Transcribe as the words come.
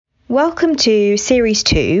Welcome to Series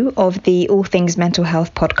 2 of the All Things Mental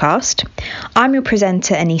Health podcast. I'm your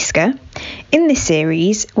presenter, Aniska. In this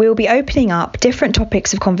series, we'll be opening up different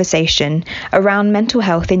topics of conversation around mental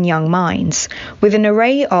health in young minds, with an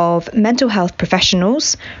array of mental health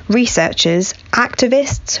professionals, researchers,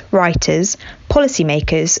 activists, writers,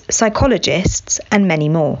 policymakers, psychologists, and many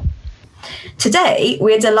more. Today,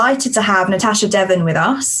 we're delighted to have Natasha Devon with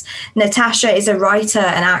us. Natasha is a writer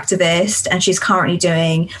and activist, and she's currently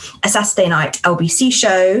doing a Saturday night LBC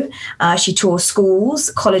show. She tours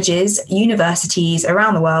schools, colleges, universities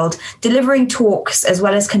around the world, delivering talks as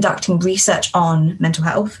well as conducting research on mental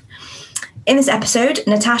health. In this episode,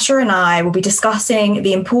 Natasha and I will be discussing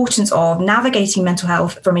the importance of navigating mental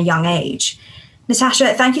health from a young age.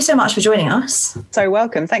 Natasha, thank you so much for joining us. So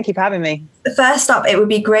welcome. Thank you for having me. First up, it would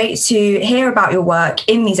be great to hear about your work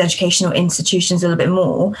in these educational institutions a little bit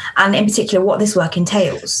more, and in particular, what this work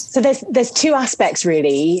entails. So there's two aspects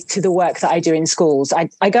really to the work that I do in schools.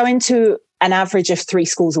 I go into an average of 3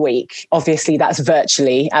 schools a week. Obviously, that's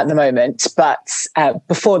virtually at the moment. But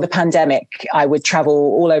before the pandemic, I would travel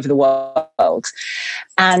all over the world.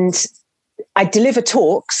 And I deliver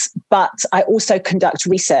talks, but I also conduct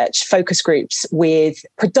research focus groups with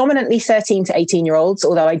predominantly 13 to 18-year-olds,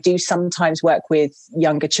 although I do sometimes work with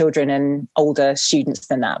younger children and older students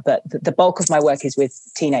than that. But the bulk of my work is with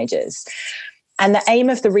teenagers. And the aim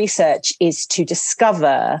of the research is to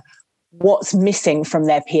discover what's missing from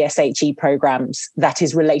their PSHE programs that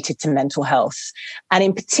is related to mental health. And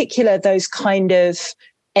in particular, those kind of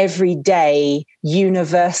everyday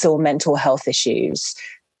universal mental health issues.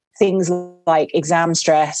 Things like exam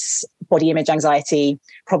stress, body image anxiety,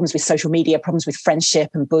 problems with social media, problems with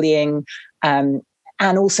friendship and bullying, and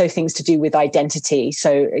also things to do with identity,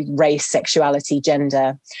 so race, sexuality,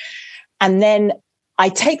 gender. And then I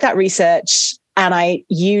take that research and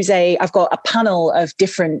I've got a panel of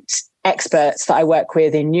different experts that I work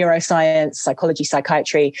with in neuroscience, psychology,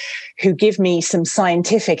 psychiatry, who give me some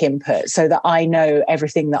scientific input so that I know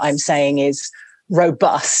everything that I'm saying is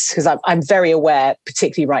robust, because I'm very aware,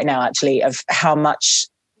 particularly right now, actually, of how much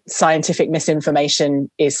scientific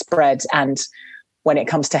misinformation is spread, and when it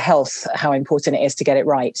comes to health, how important it is to get it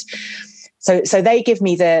right. So they give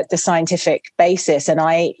me the scientific basis, and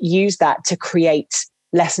I use that to create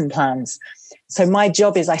lesson plans. So my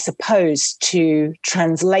job is, I suppose, to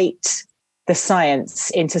translate the science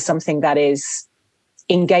into something that is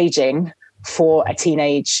engaging for a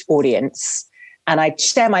teenage audience. And I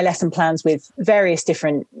share my lesson plans with various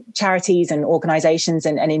different charities and organizations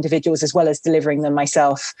and individuals, as well as delivering them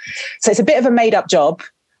myself. So it's a bit of a made up job,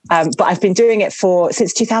 but I've been doing it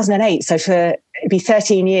since 2008. So it'd be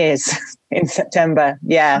 13 years in September.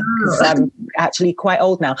 Yeah, because I'm actually quite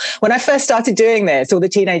old now. When I first started doing this, all the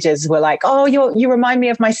teenagers were like, "Oh, you remind me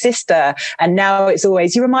of my sister." And now it's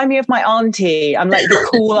always, "You remind me of my auntie." I'm like the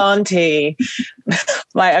cool auntie.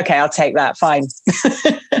 Like, okay, I'll take that. Fine.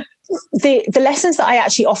 The lessons that I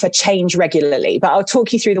actually offer change regularly, but I'll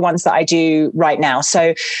talk you through the ones that I do right now.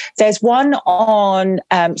 So there's one on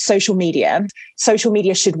social media. Social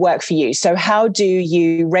media should work for you. So how do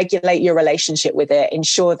you regulate your relationship with it?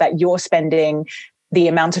 Ensure that you're spending the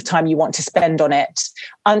amount of time you want to spend on it,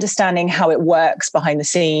 understanding how it works behind the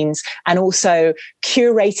scenes, and also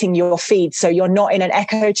curating your feed so you're not in an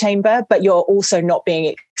echo chamber, but you're also not being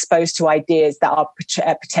exposed to ideas that are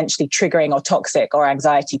potentially triggering or toxic or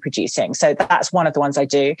anxiety producing. So that's one of the ones I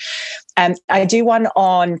do. I do one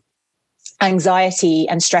on anxiety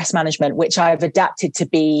and stress management, which I've adapted to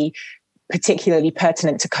be particularly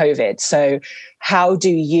pertinent to COVID. So how do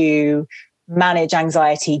you manage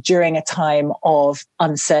anxiety during a time of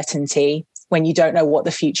uncertainty when you don't know what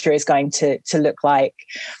the future is going to look like?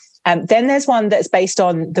 Then there's one that's based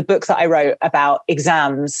on the book that I wrote about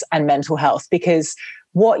exams and mental health, because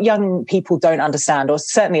what young people don't understand, or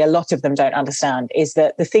certainly a lot of them don't understand, is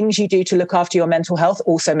that the things you do to look after your mental health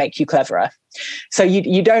also make you cleverer. So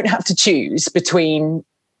you don't have to choose between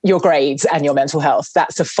your grades and your mental health.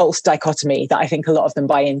 That's a false dichotomy that I think a lot of them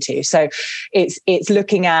buy into. So it's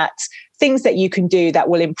looking at things that you can do that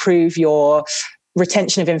will improve your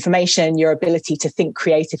retention of information, your ability to think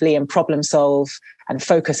creatively and problem solve and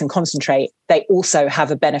focus and concentrate. They also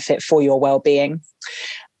have a benefit for your well-being.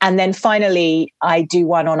 And then finally, I do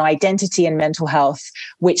one on identity and mental health,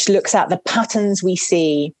 which looks at the patterns we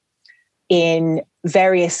see in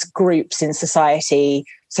various groups in society.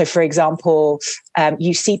 So, for example,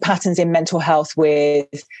 you see patterns in mental health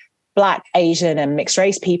with Black, Asian, and mixed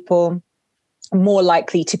race people. more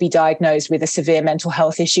likely to be diagnosed with a severe mental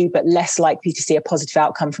health issue, but less likely to see a positive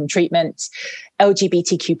outcome from treatment.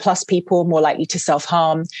 LGBTQ plus people more likely to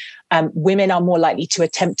self-harm. Women are more likely to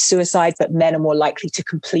attempt suicide, but men are more likely to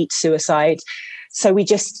complete suicide. So we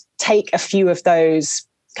just take a few of those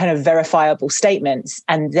kind of verifiable statements,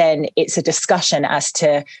 and then it's a discussion as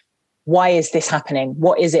to why is this happening?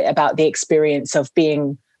 What is it about the experience of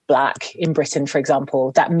being Black in Britain, for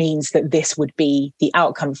example, that means that this would be the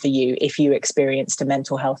outcome for you if you experienced a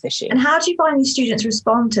mental health issue? And how do you find these students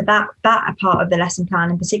respond to that part of the lesson plan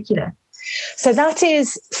in particular? So that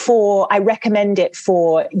is I recommend it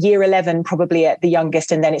for year 11, probably at the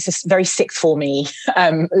youngest. And then it's a very sixth formy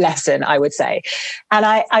lesson, I would say. And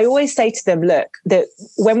I always say to them, look, that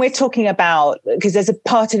when we're talking about, because there's a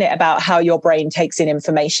part in it about how your brain takes in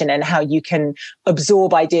information and how you can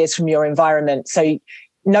absorb ideas from your environment. So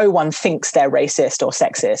no one thinks they're racist or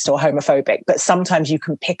sexist or homophobic, but sometimes you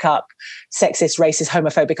can pick up sexist, racist,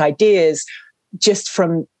 homophobic ideas just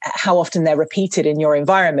from how often they're repeated in your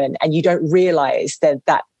environment, and you don't realize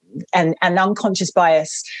that and unconscious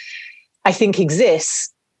bias, I think,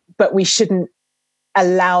 exists, but we shouldn't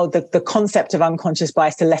allow the concept of unconscious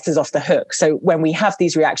bias to let us off the hook. So when we have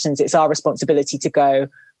these reactions, it's our responsibility to go,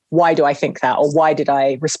 why do I think that? Or why did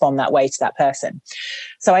I respond that way to that person?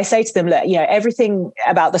 So I say to them, look, everything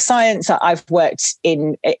about the science, I've worked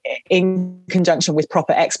in conjunction with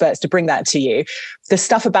proper experts to bring that to you. The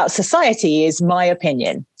stuff about society is my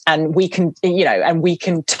opinion, and we can, and we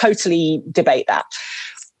can totally debate that.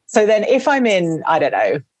 So then if I'm in, I don't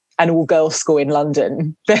know, an all-girls school in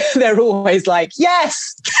London, they're always like,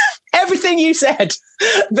 yes, everything you said.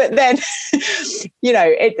 But then,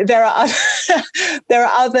 there are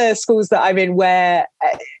other schools that I'm in where,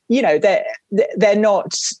 they're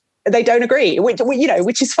not, they don't agree,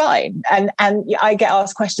 which is fine. And I get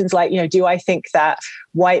asked questions like, do I think that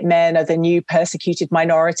white men are the new persecuted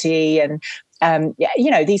minority? And,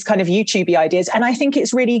 these kind of YouTubey ideas. And I think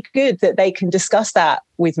it's really good that they can discuss that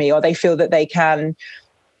with me, or they feel that they can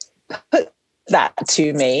put that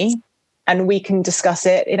to me and we can discuss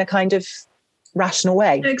it in a kind of rational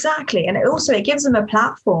way. Exactly. And it gives them a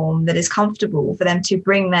platform that is comfortable for them to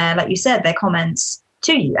bring their, like you said, their comments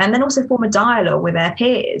to you, and then also form a dialogue with their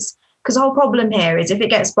peers. Because the whole problem here is if it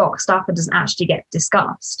gets boxed up and doesn't actually get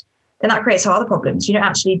discussed, then that creates other problems. You don't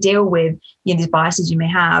actually deal with these biases you may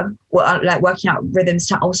have, or like working out rhythms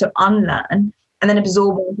to also unlearn and then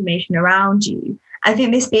absorb more information around you. I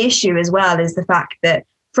think the issue as well is the fact that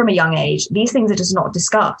from a young age, these things are just not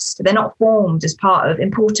discussed. They're not formed as part of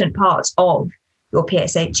important parts of your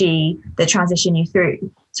PSHE that transition you through.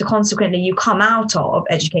 So consequently, you come out of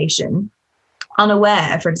education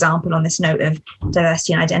unaware, for example, on this note of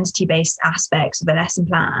diversity and identity-based aspects of the lesson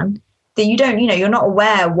plan, that you don't, you're not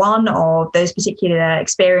aware, one, of those particular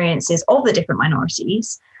experiences of the different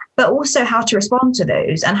minorities, but also how to respond to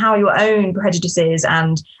those and how your own prejudices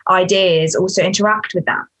and ideas also interact with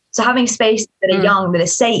that. So having space that are young, that are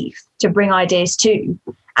safe to bring ideas to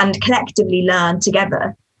and collectively learn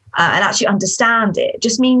together and actually understand it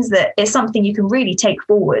just means that it's something you can really take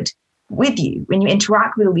forward with you when you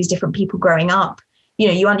interact with all these different people growing up.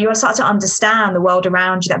 You start to understand the world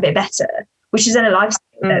around you that bit better, which is then a life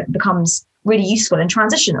skill that becomes really useful and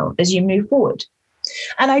transitional as you move forward.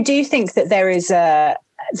 And I do think that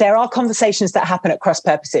there are conversations that happen at cross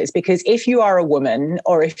purposes, because if you are a woman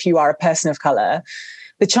or if you are a person of color,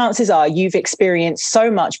 the chances are you've experienced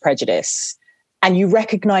so much prejudice and you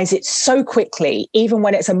recognize it so quickly, even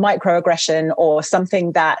when it's a microaggression or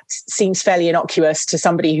something that seems fairly innocuous to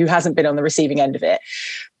somebody who hasn't been on the receiving end of it,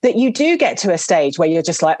 that you do get to a stage where you're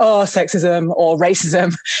just like, oh, sexism or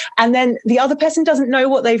racism. And then the other person doesn't know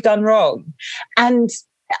what they've done wrong. And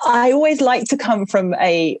I always like to come from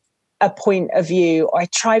a point of view, or I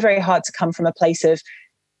try very hard to come from a place of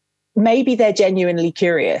maybe they're genuinely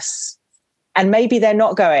curious. And maybe they're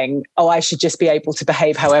not going, oh, I should just be able to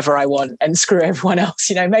behave however I want and screw everyone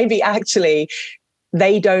else. Maybe actually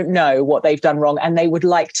they don't know what they've done wrong and they would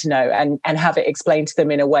like to know and have it explained to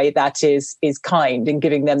them in a way that is kind and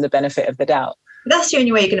giving them the benefit of the doubt. That's the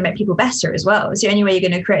only way you're going to make people better as well. It's the only way you're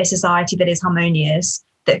going to create a society that is harmonious,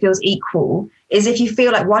 that feels equal, is if you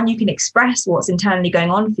feel like, one, you can express what's internally going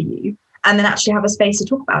on for you and then actually have a space to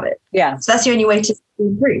talk about it. Yeah. So that's the only way to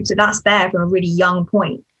improve. So that's there from a really young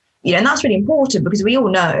point. And that's really important, because we all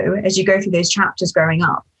know as you go through those chapters growing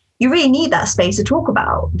up, you really need that space to talk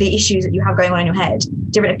about the issues that you have going on in your head,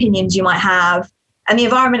 different opinions you might have, and the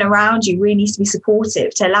environment around you really needs to be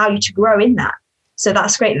supportive to allow you to grow in that. So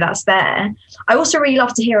that's great that that's there. I also really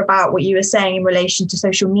love to hear about what you were saying in relation to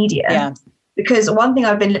social media, because one thing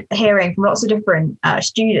I've been hearing from lots of different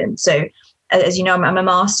students, so as you know, I'm a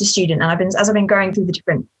master's student, and as I've been going through the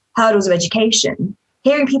different hurdles of education,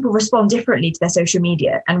 hearing people respond differently to their social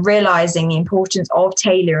media and realizing the importance of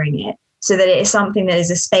tailoring it so that it is something that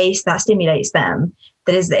is a space that stimulates them,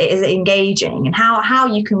 that is engaging, and how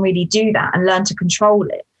you can really do that and learn to control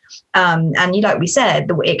it. And like we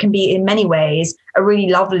said, it can be in many ways a really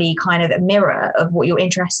lovely kind of a mirror of what you're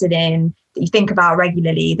interested in, that you think about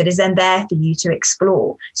regularly, that is then there for you to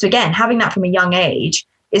explore. So again, having that from a young age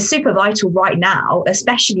is super vital right now,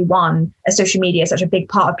 especially as social media is such a big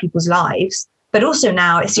part of people's lives. But also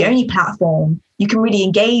now it's the only platform you can really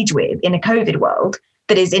engage with in a COVID world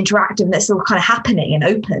that is interactive and that's still kind of happening and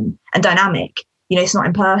open and dynamic. It's not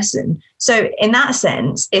in person. So in that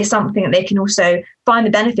sense, it's something that they can also find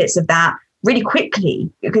the benefits of that really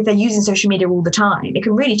quickly, because they're using social media all the time. It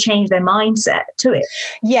can really change their mindset to it.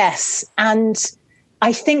 Yes. And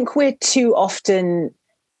I think we're too often,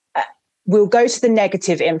 we'll go to the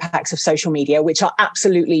negative impacts of social media, which are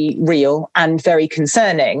absolutely real and very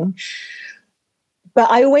concerning.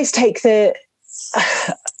 But I always try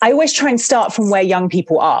and start from where young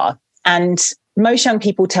people are. And most young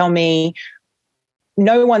people tell me,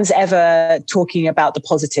 no one's ever talking about the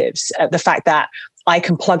positives, the fact that I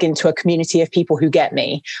can plug into a community of people who get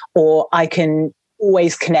me, or I can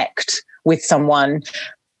always connect with someone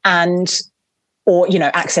or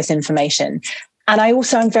access information. And I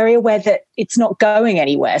also am very aware that it's not going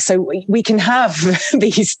anywhere. So we can have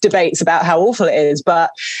these debates about how awful it is,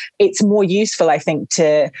 but it's more useful, I think,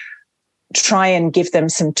 to try and give them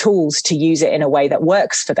some tools to use it in a way that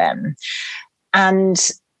works for them. And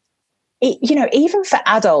even for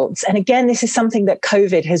adults, and again, this is something that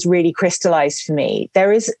COVID has really crystallized for me.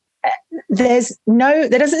 There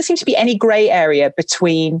doesn't seem to be any gray area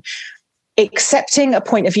between accepting a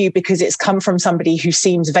point of view because it's come from somebody who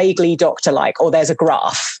seems vaguely doctor-like, or there's a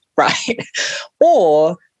graph, right?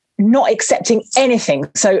 Or not accepting anything.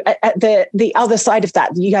 So at the other side of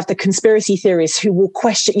that, you have the conspiracy theorists who will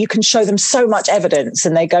question, you can show them so much evidence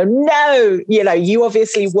and they go, no, you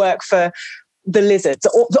obviously work for the lizards,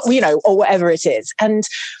 or whatever it is. And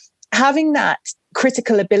having that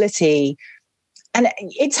critical ability, and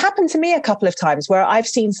it's happened to me a couple of times where I've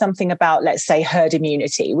seen something about, let's say, herd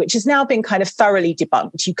immunity, which has now been kind of thoroughly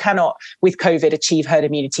debunked. You cannot, with COVID, achieve herd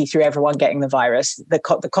immunity through everyone getting the virus. The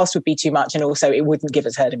cost would be too much, and also it wouldn't give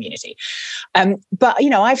us herd immunity. But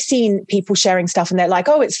I've seen people sharing stuff and they're like,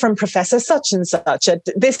 oh, it's from Professor such and such at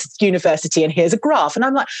this university, and here's a graph. And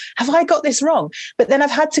I'm like, have I got this wrong? But then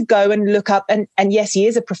I've had to go and look up, and yes, he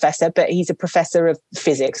is a professor, but he's a professor of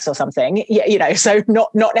physics or something, so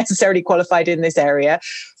not necessarily qualified in this area,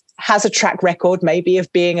 has a track record maybe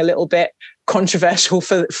of being a little bit controversial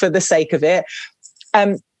for the sake of it.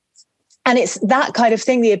 And it's that kind of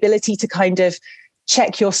thing, the ability to kind of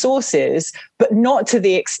check your sources, but not to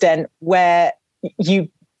the extent where you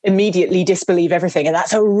immediately disbelieve everything. And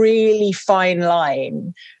that's a really fine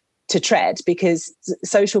line to tread, because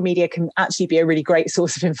social media can actually be a really great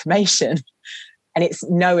source of information. And it's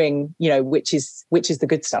knowing, which is the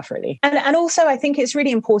good stuff, really. And also, I think it's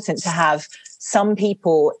really important to have some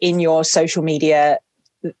people in your social media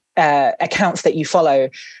accounts that you follow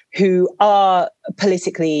who are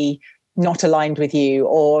politically not aligned with you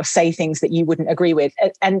or say things that you wouldn't agree with.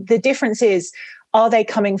 And the difference is, are they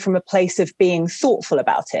coming from a place of being thoughtful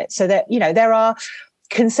about it? So that, there are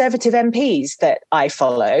Conservative MPs that I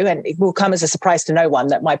follow, and it will come as a surprise to no one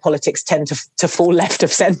that my politics tend to fall left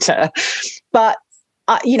of centre. But,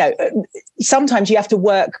 sometimes you have to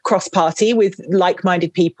work cross-party with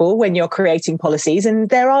like-minded people when you're creating policies. And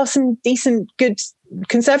there are some decent, good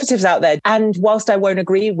Conservatives out there. And whilst I won't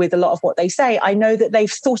agree with a lot of what they say, I know that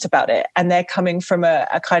they've thought about it and they're coming from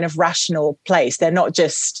a kind of rational place. They're not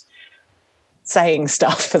just saying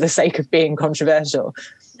stuff for the sake of being controversial.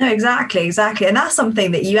 No, exactly. And that's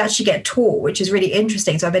something that you actually get taught, which is really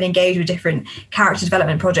interesting. So I've been engaged with different character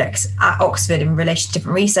development projects at Oxford in relation to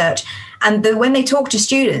different research. And when they talk to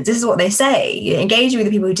students, this is what they say. Engaging with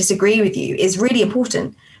the people who disagree with you is really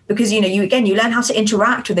important, because, you learn how to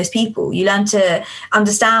interact with those people. You learn to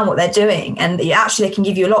understand what they're doing, and they can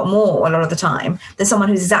give you a lot more a lot of the time than someone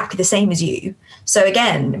who's exactly the same as you. So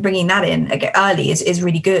again, bringing that in early is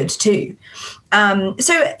really good too.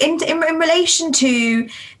 So in relation to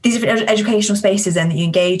these different educational spaces then that you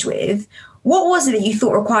engage with, what was it that you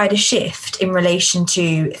thought required a shift in relation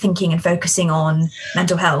to thinking and focusing on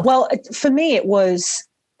mental health? Well, for me, it was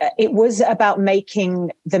about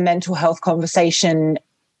making the mental health conversation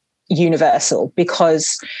universal,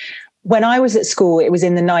 because when I was at school, it was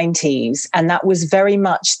in the 90s, and that was very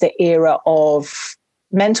much the era of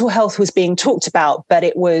mental health was being talked about, but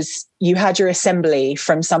it was, you had your assembly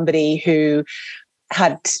from somebody who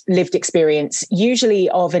had lived experience, usually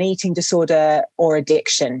of an eating disorder or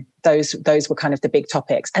addiction. Those were kind of the big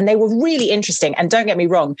topics. And they were really interesting. And don't get me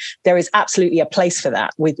wrong, there is absolutely a place for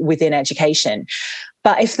that within education.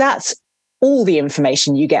 But if that's all the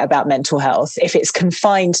information you get about mental health, if it's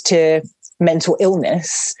confined to mental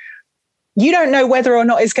illness, you don't know whether or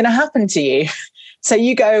not it's going to happen to you. So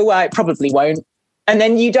you go, well, it probably won't. And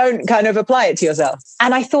then you don't kind of apply it to yourself.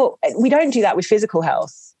 And I thought, we don't do that with physical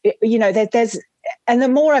health. And the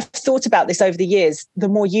more I've thought about this over the years, the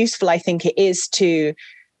more useful I think it is to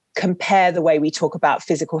compare the way we talk about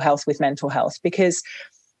physical health with mental health, because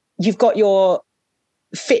you've got your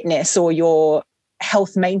fitness or your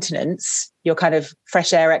health maintenance, your kind of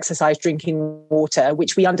fresh air, exercise, drinking water,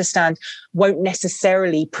 which we understand won't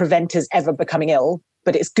necessarily prevent us ever becoming ill,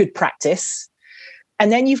 but it's good practice.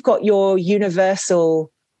 And then you've got your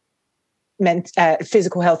universal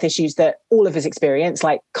physical health issues that all of us experience,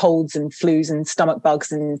 like colds and flus and stomach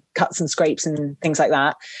bugs and cuts and scrapes and things like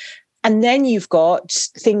that. And then you've got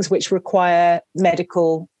things which require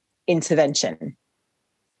medical intervention.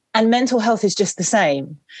 And mental health is just the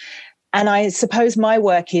same. And I suppose my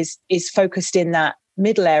work is focused in that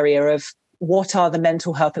middle area of what are the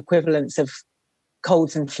mental health equivalents of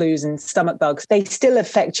colds and flus and stomach bugs. They still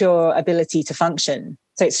affect your ability to function.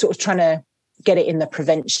 So it's sort of trying to get it in the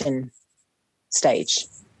prevention stage.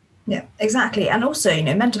 Yeah, exactly. And also,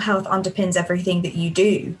 mental health underpins everything that you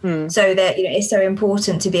do. So that, it's so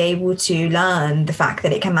important to be able to learn the fact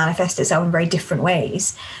that it can manifest itself in very different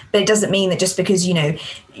ways. But it doesn't mean that just because,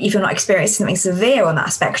 if you're not experiencing something severe on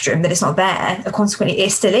that spectrum, that it's not there. Consequently,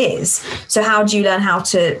 it still is. So how do you learn how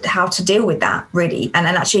to deal with that, really, and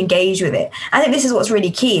actually engage with it? I think this is what's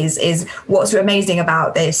really key is what's amazing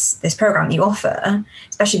about this program that you offer,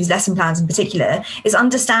 especially these lesson plans in particular, is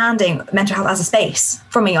understanding mental health as a space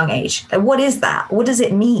from a young age. Like, what is that? What does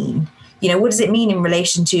it mean? What does it mean in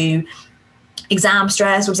relation to exam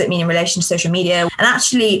stress? What does it mean in relation to social media? And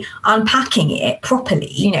actually unpacking it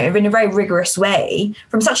properly, in a very rigorous way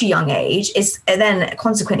from such a young age is then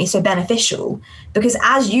consequently so beneficial, because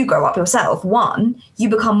as you grow up yourself, one, you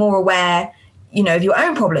become more aware, of your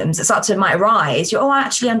own problems that might arise. I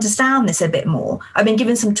actually understand this a bit more. I've been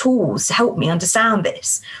given some tools to help me understand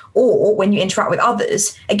this. Or when you interact with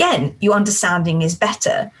others, again, your understanding is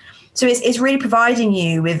better. So it's really providing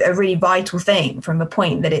you with a really vital thing from a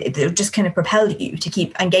point that it'll just kind of propel you to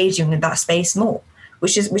keep engaging in that space more,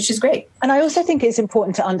 which is great. And I also think it's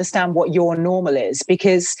important to understand what your normal is,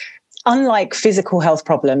 because unlike physical health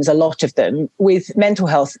problems, a lot of them, with mental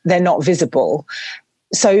health, they're not visible.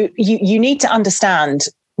 So you need to understand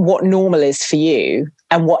what normal is for you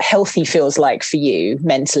and what healthy feels like for you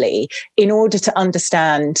mentally in order to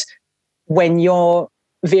understand when you're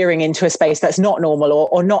veering into a space that's not normal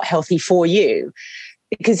or not healthy for you.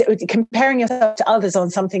 Because comparing yourself to others on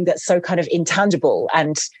something that's so kind of intangible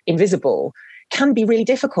and invisible can be really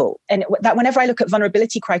difficult. And that whenever I look at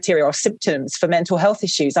vulnerability criteria or symptoms for mental health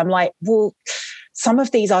issues, I'm like, well, some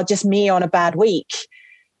of these are just me on a bad week.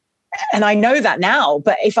 And I know that now,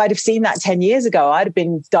 but if I'd have seen that 10 years ago, I'd have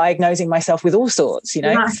been diagnosing myself with all sorts,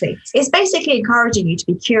 Exactly. It's basically encouraging you to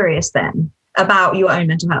be curious then about your own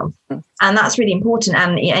mental health. And that's really important.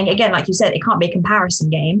 And again, like you said, it can't be a comparison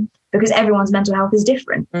game because everyone's mental health is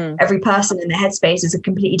different. Every person in their headspace is a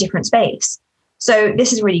completely different space. So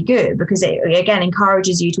this is really good because it, again,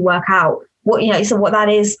 encourages you to work out what that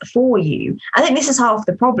is for you. I think this is half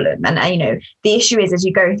the problem. And, the issue is as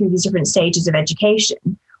you go through these different stages of education,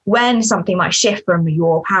 when something might shift from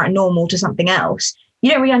your apparent normal to something else, you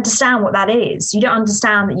don't really understand what that is. You don't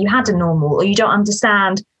understand that you had a normal, or you don't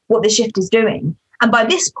understand what the shift is doing. And by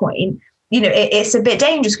this point, it's a bit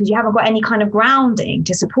dangerous because you haven't got any kind of grounding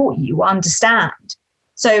to support you or understand.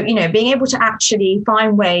 So, being able to actually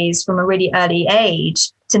find ways from a really early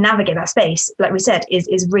age to navigate that space, like we said,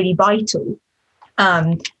 is really vital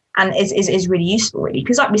and is really useful, really.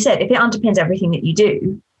 Because like we said, if it underpins everything that you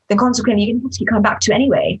do, then consequently you can have to keep coming back to it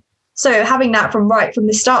anyway. So having that from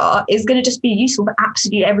the start is going to just be useful for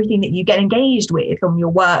absolutely everything that you get engaged with, from your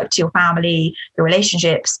work to your family, your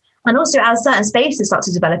relationships. And also as certain spaces start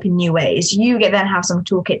to develop in new ways, you then have some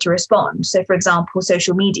toolkit to respond. So for example,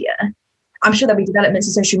 social media. I'm sure there'll be developments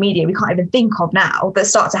in social media we can't even think of now that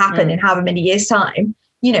start to happen in however many years' time.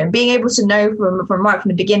 Being able to know from right from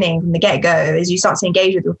the beginning, from the get-go, as you start to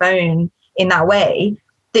engage with your phone in that way,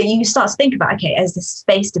 that you start to think about, okay, as the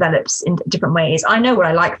space develops in different ways, I know what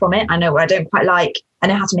I like from it. I know what I don't quite like. I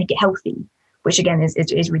know how to make it healthy, which again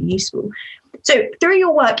is really useful. So through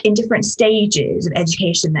your work in different stages of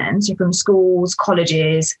education then, so from schools,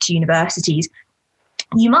 colleges to universities,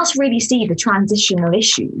 you must really see the transitional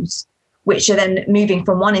issues which are then moving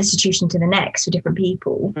from one institution to the next for different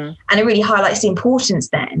people. And it really highlights the importance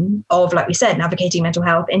then of, like we said, navigating mental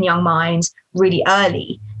health in young minds really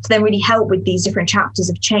early to then really help with these different chapters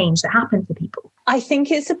of change that happen for people. I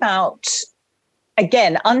think it's about,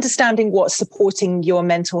 again, understanding what's supporting your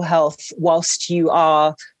mental health whilst you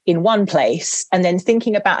are in one place, and then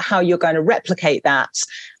thinking about how you're going to replicate that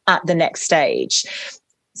at the next stage.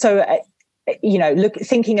 So,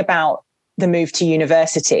 thinking about the move to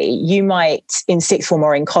university, you might in sixth form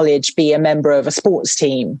or in college be a member of a sports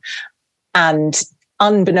team, and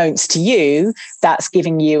unbeknownst to you, that's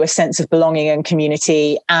giving you a sense of belonging and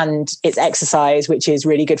community, and it's exercise, which is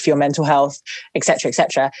really good for your mental health, et cetera, et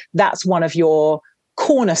cetera. That's one of your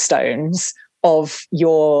cornerstones of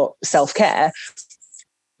your self-care.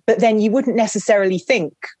 But then you wouldn't necessarily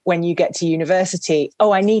think when you get to university,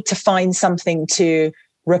 oh, I need to find something to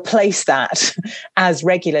replace that as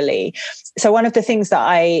regularly. So one of the things that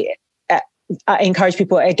I encourage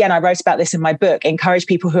people, again, I wrote about this in my book, encourage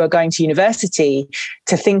people who are going to university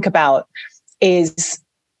to think about is,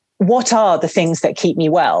 what are the things that keep me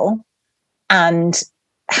well, and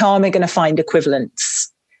how am I going to find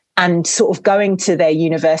equivalents? And sort of going to their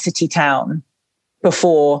university town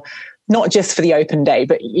before, not just for the open day,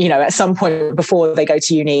 but, at some point before they go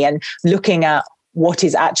to uni, and looking at what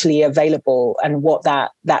is actually available and what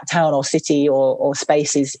that town or city or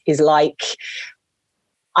space is like.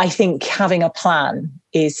 I think having a plan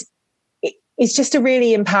is just a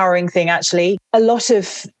really empowering thing, actually. A lot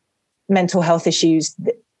of mental health issues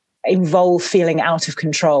involve feeling out of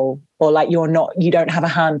control, or like you don't have a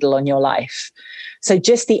handle on your life. So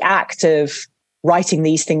just the act of writing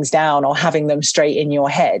these things down or having them straight in your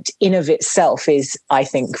head in of itself is, I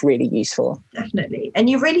think, really useful. Definitely. And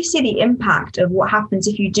you really see the impact of what happens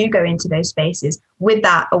if you do go into those spaces with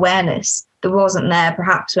that awareness that wasn't there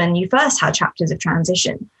perhaps when you first had chapters of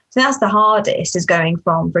transition. So that's the hardest, is going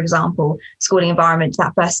from, for example, schooling environment to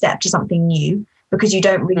that first step to something new, because you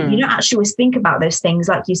don't actually always think about those things.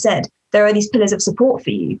 Like you said, there are these pillars of support for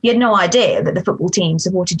you. You had no idea that the football team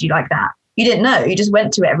supported you like that. You didn't know. You just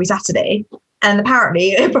went to it every Saturday, and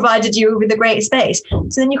apparently it provided you with a great space.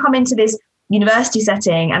 So then you come into this university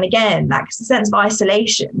setting, and again, that sense of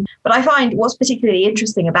isolation. But I find what's particularly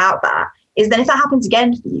interesting about that is then if that happens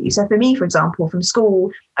again for you. So for me, for example, from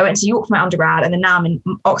school, I went to York for my undergrad, and then now I'm in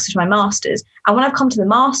Oxford for my master's. And when I've come to the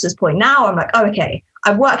master's point, now I'm like, oh, okay,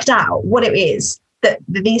 I've worked out what it is that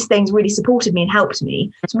these things really supported me and helped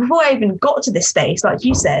me. So before I even got to this space, like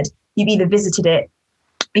you said, you've either visited it,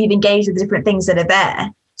 or you've engaged with the different things that are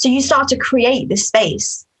there. So you start to create this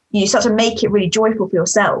space. You start to make it really joyful for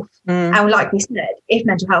yourself. And like we said, if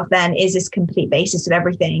mental health then is this complete basis of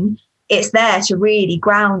everything, it's there to really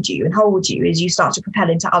ground you and hold you as you start to propel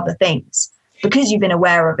into other things, because you've been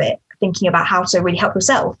aware of it, thinking about how to really help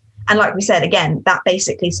yourself. And like we said, again, that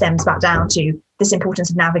basically stems back down to this importance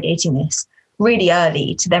of navigating this really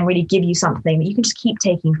early to then really give you something that you can just keep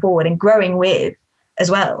taking forward and growing with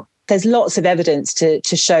as well. There's lots of evidence to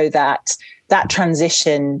show that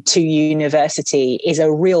transition to university is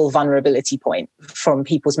a real vulnerability point from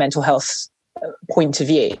people's mental health point of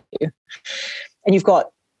view. And you've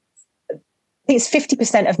got, I think it's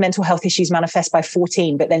 50% of mental health issues manifest by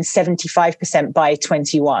 14, but then 75% by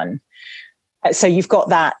 21. So you've got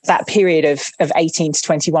that period of 18 to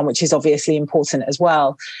 21, which is obviously important as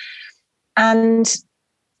well. And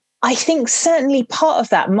I think certainly part of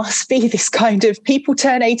that must be this kind of, people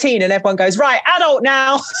turn 18 and everyone goes, right, adult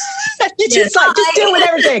now. You just deal with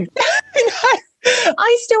everything.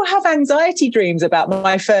 I still have anxiety dreams about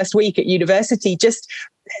my first week at university.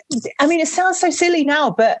 It sounds so silly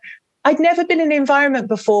now, but I'd never been in an environment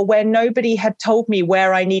before where nobody had told me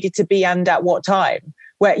where I needed to be and at what time,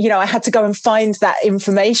 where, I had to go and find that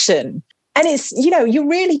information. And it's, you're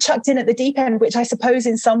really chucked in at the deep end, which I suppose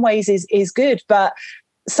in some ways is good, but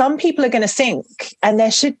some people are going to sink, and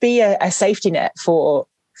there should be a safety net for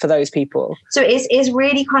those people. So it's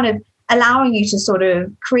really kind of allowing you to sort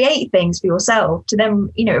of create things for yourself to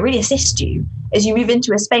then, really assist you as you move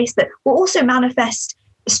into a space that will also manifest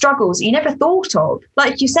struggles you never thought of.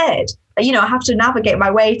 Like you said, I have to navigate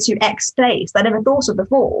my way to X place that I never thought of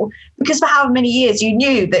before, because for however many years you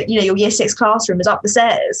knew that, your year 6 classroom is up the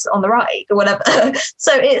stairs on the right or whatever.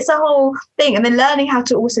 So it's a whole thing. And then learning how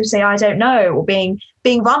to also say, I don't know, or being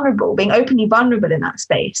vulnerable, being openly vulnerable in that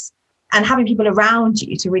space, and having people around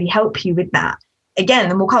you to really help you with that. Again,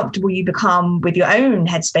 the more comfortable you become with your own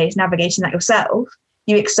headspace, navigating that yourself,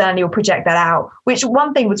 you externally will project that out, which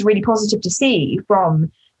one thing was really positive to see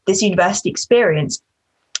from this university experience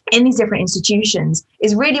in these different institutions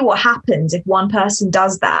is really what happens if one person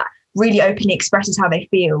does that really openly expresses how they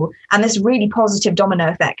feel, and this really positive domino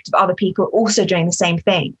effect of other people also doing the same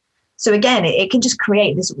thing. So again, it can just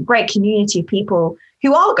create this great community of people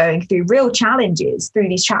who are going through real challenges through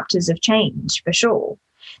these chapters of change, for sure.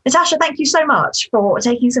 Natasha, thank you so much for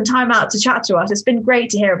taking some time out to chat to us. It's been great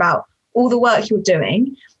to hear about all the work you're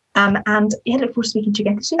doing. And look forward to speaking to you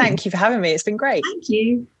again soon. Thank you for having me. It's been great. Thank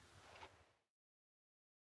you.